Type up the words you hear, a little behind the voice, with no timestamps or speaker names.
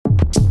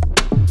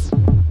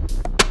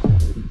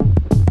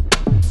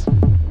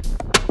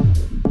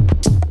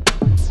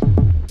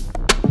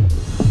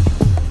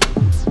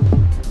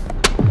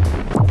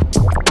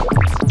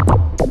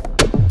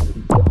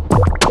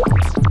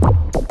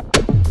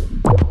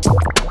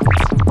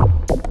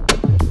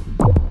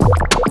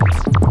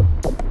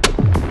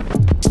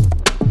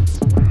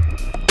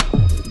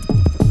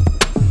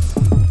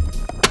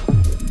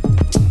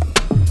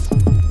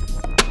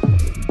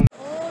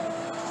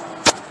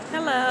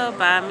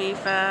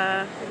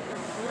MIFA.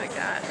 Oh my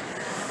god.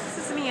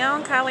 This is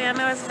Neon Kali. I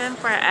know it's been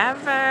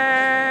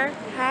forever.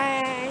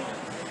 Hi.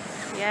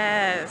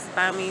 Yes,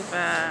 Ba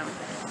MIFA.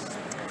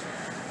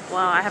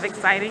 Well, I have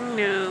exciting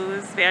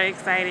news, very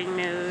exciting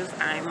news.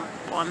 I'm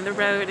on the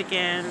road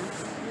again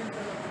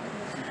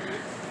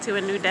to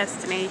a new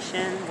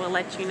destination. We'll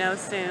let you know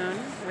soon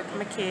with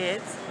my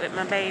kids, with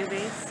my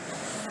babies.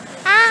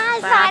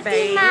 Hi,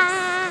 Bababes.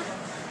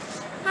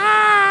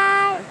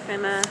 Hi. We're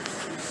gonna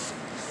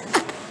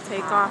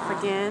take off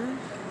again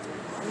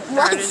and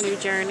start a new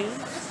journey.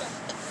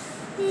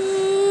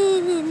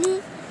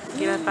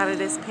 Get up out of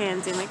this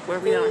pandemic where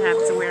we don't have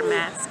to wear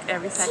masks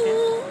every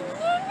second.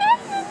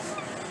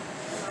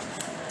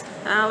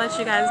 And I'll let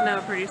you guys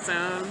know pretty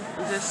soon.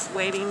 I'm just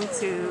waiting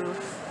to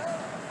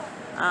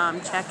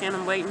check in.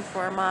 I'm waiting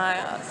for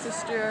my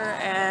sister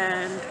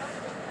and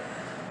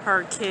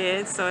her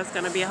kids, so it's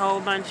gonna be a whole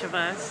bunch of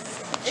us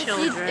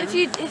children. If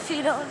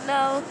you don't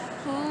know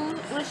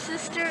which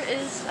sister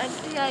is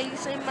auntie, how you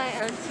say my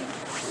auntie?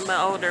 The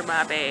older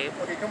Bababes.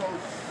 Okay, come on.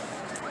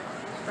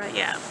 But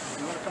yeah.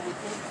 You want to come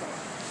with me?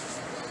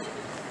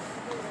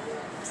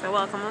 So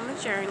welcome on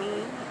the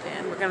journey,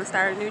 and we're gonna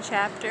start a new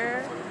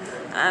chapter.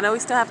 I know we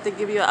still have to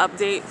give you an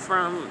update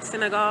from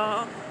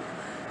Senegal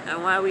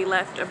and why we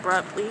left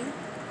abruptly.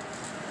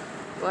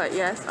 But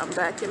yes, I'm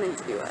back in the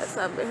US.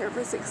 I've been here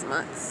for 6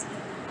 months.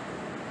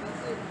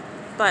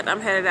 But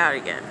I'm headed out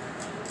again,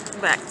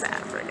 back to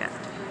Africa.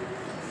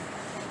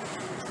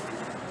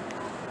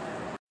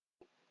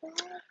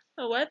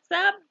 What's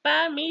up,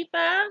 Ba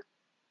MIFA?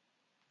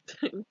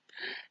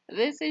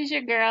 This is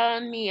your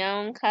girl,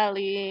 Neon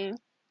Kali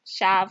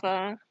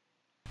Shava.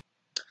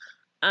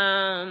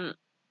 And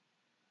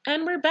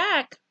we're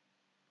back.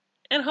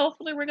 And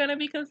hopefully we're gonna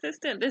be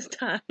consistent this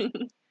time.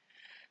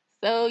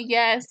 So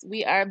yes,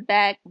 we are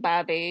back,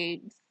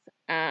 Bababes.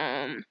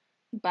 Ba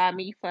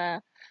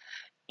MIFA,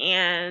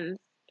 and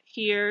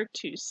here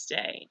to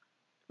stay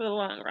for the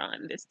long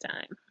run this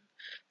time.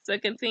 So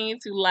continue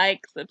to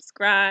like,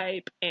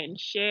 subscribe, and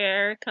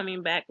share.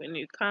 Coming back with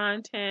new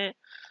content.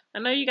 I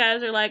know you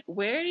guys are like,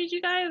 where did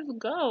you guys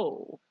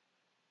go?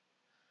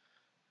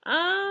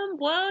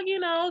 Well, you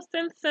know,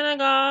 since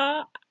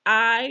Senegal,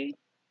 I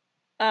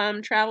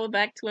traveled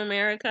back to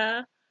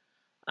America.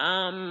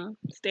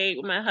 Stayed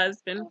with my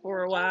husband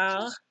for a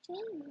while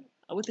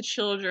with the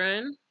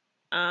children.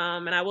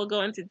 And I will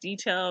go into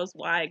details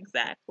why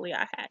exactly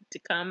I had to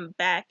come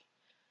back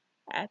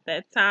at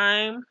that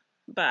time.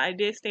 But I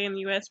did stay in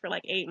the US for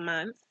like 8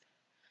 months.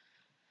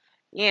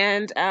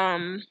 And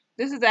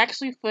this is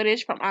actually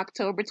footage from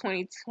October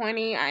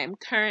 2020. I am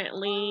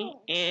currently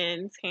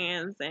in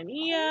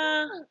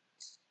Tanzania.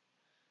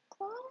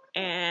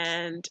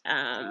 And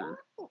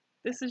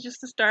this is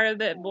just the start of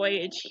that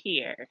voyage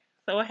here.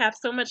 So I have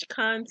so much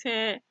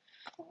content,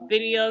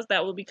 videos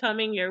that will be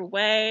coming your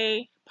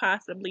way,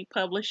 possibly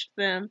publish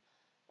them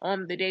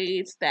on the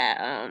days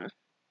that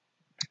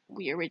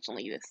we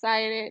originally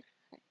decided.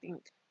 I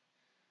think,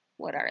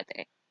 what are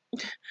they?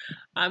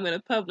 I'm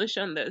gonna publish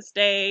on those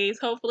days.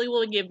 Hopefully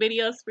we'll get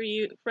videos for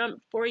you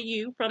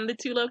from the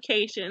 2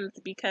 locations,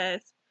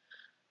 because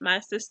my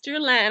sister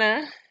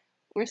Lana,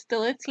 we're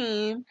still a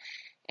team,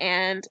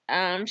 and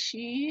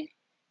she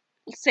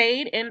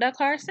stayed in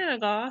Dakar,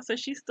 Senegal, so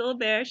she's still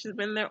there. She's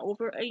been there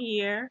over a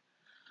year.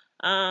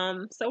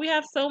 So we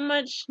have so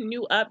much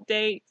new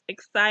updates,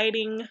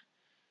 exciting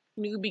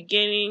new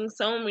beginnings,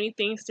 so many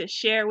things to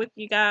share with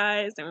you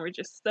guys, and we're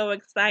just so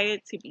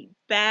excited to be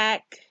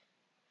back.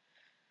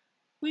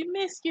 We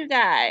miss you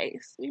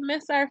guys. We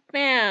miss our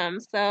fam.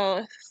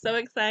 So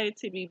excited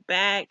to be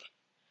back.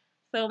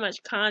 So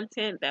much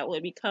content that will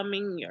be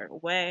coming your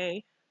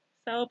way.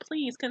 So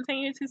please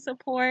continue to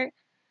support.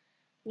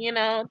 You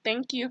know,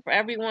 thank you for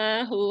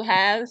everyone who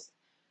has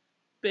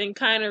been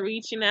kind of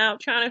reaching out,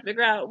 trying to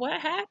figure out what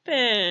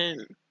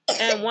happened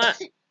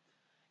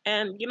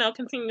and you know,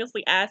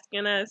 continuously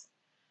asking us,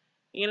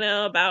 you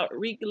know, about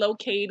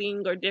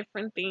relocating or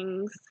different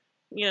things,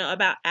 you know,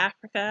 about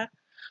Africa.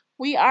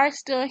 We are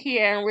still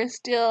here and we're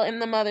still in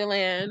the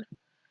motherland.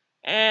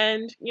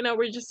 And, you know,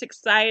 we're just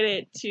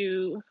excited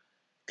to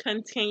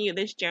continue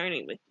this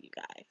journey with you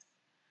guys.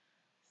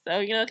 So,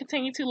 you know,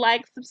 continue to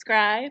like,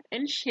 subscribe,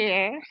 and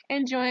share,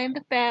 and join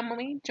the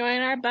family.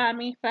 Join our Ba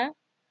MIFA.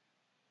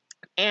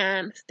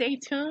 And stay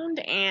tuned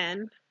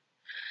and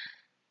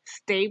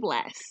stay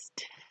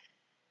blessed.